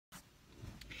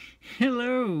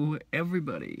Hello,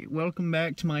 everybody. Welcome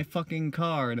back to my fucking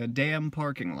car in a damn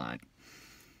parking lot.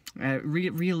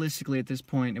 Realistically, at this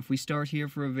point, if we start here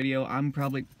for a video, I'm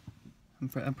probably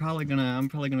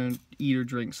gonna eat or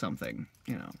drink something.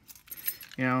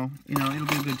 It'll be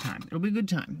a good time. It'll be a good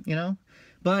time.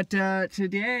 But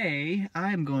today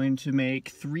I'm going to make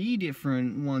 3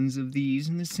 different ones of these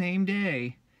in the same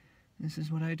day. This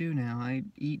is what I do now. I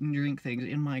eat and drink things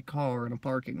in my car in a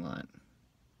parking lot.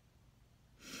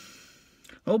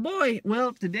 Oh boy!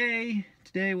 Well, today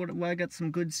I got some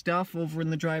good stuff over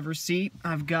in the driver's seat.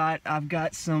 I've got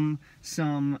some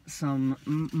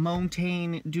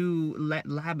Montaigne du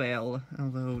Label,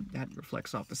 although that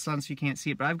reflects off the sun so you can't see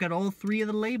it. But I've got all 3 of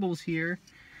the labels here.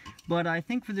 But I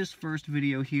think for this first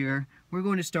video here, we're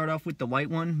going to start off with the white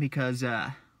one because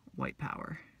white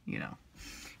power,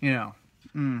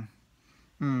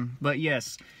 But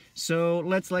yes, so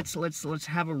let's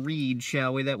have a read,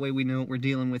 shall we? That way we know what we're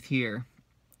dealing with here.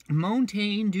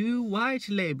 Montaigne du White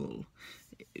Label.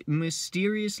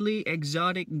 Mysteriously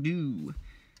exotic dew.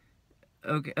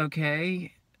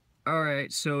 Okay.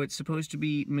 Alright, so it's supposed to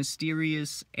be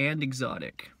mysterious and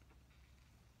exotic.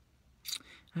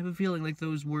 I have a feeling like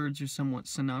those words are somewhat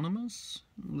synonymous.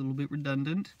 A little bit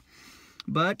redundant.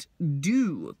 But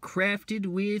dew, crafted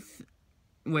with...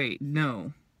 Wait,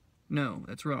 no. No,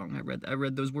 that's wrong. I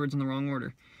read those words in the wrong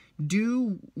order.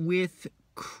 Dew with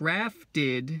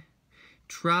crafted...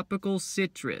 tropical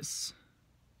citrus.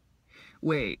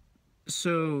 Wait,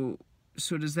 so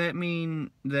does that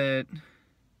mean that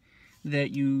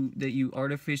you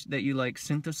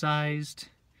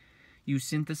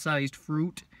synthesized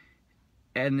fruit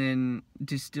and then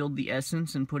distilled the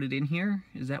essence and put it in here?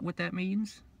 Is that what that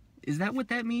means? Is that what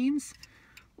that means?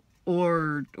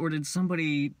 Or did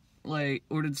someone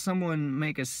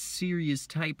make a serious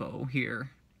typo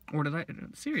here? Or did I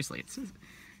seriously, it says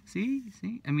See?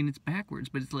 I mean, it's backwards,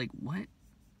 but it's like, what?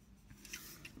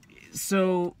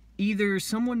 So, either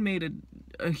someone made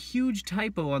a huge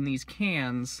typo on these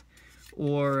cans,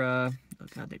 or, oh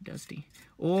god, they're dusty.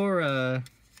 Or,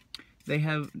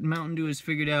 Mountain Dew has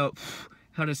figured out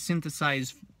how to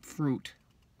synthesize fruit.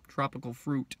 Tropical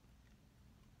fruit.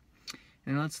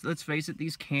 And let's face it,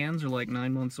 these cans are like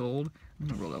 9 months old. I'm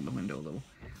gonna roll down the window a little.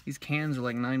 These cans are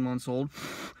like 9 months old.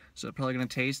 So they're probably going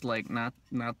to taste like not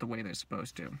the way they're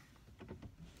supposed to. I'm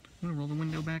going to roll the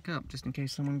window back up just in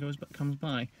case someone comes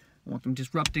by. I want them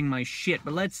disrupting my shit,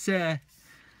 but let's get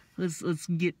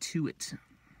to it.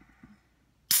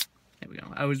 There we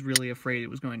go. I was really afraid it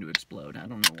was going to explode. I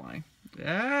don't know why.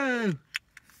 Oh!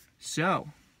 So,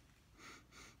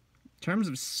 in terms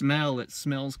of smell, it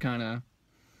smells kind of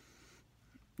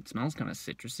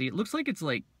citrusy. It looks like it's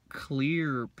like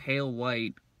clear, pale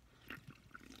white.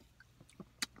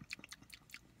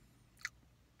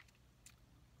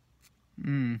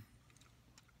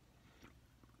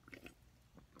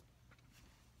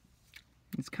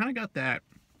 It's kind of got that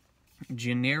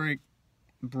generic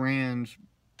brand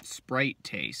Sprite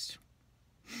taste.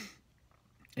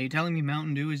 Are you telling me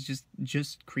Mountain Dew has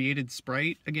just created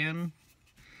Sprite again?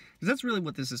 Because that's really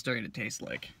what this is starting to taste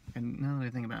like. And now that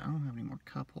I think about it, I don't have any more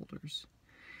cup holders.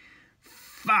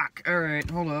 Fuck!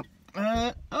 Alright, hold up.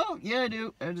 Oh, yeah, I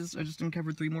do. I just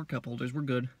uncovered 3 more cup holders. We're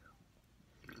good.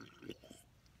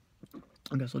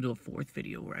 I guess I'll do a 4th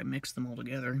video where I mix them all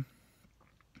together.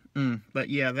 But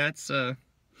yeah, that's, Like,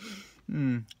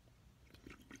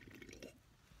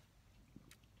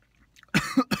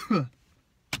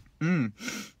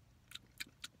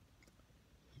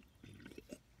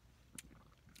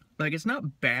 it's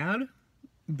not bad,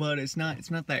 but it's not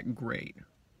that great.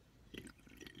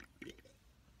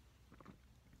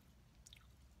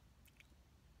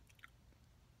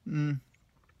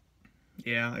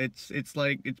 Yeah, it's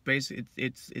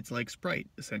like Sprite,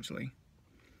 essentially.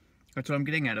 That's what I'm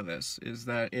getting out of this, is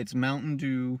that it's Mountain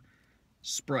Dew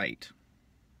Sprite.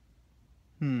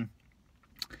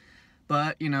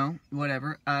 But,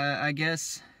 whatever. I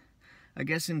guess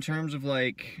in terms of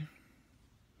like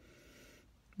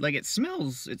it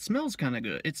smells kind of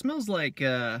good. It smells like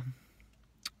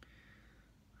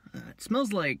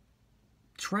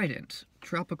Trident,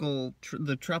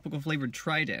 the tropical flavored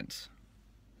Trident.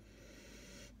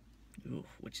 Ooh,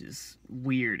 which is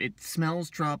weird. It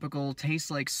smells tropical, tastes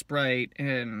like Sprite,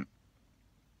 and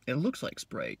it looks like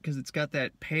Sprite because it's got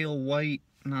that pale white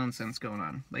nonsense going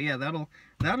on. But yeah, that'll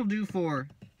do for.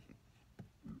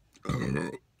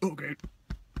 Okay.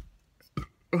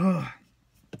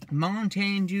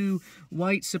 Montaigne Dew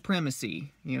White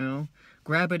Supremacy.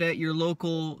 Grab it at your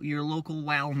local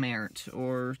Walmart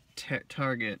or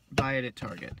Target. Buy it at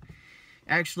Target.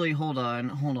 Actually, hold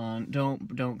on.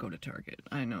 Don't go to Target.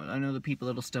 I know the people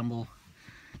that'll stumble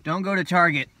Don't go to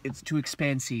Target. It's too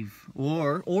expensive.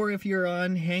 Or if you're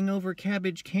on Hangover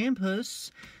Cabbage Campus,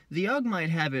 the UGG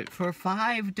might have it for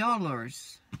 $5.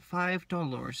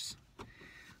 $5.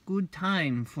 Good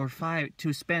time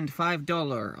to spend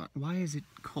 $5. Why is it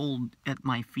cold at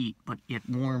my feet, but yet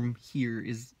warm here?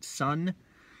 Is sun?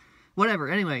 Whatever,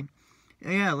 anyway.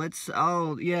 Yeah,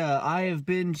 I have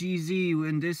been GZ,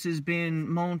 and this has been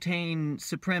Montaigne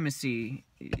Supremacy.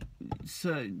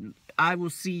 So, I will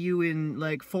see you in,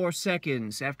 like, 4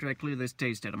 seconds after I clear this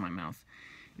taste out of my mouth.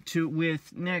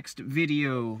 With next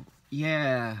video.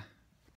 Yeah.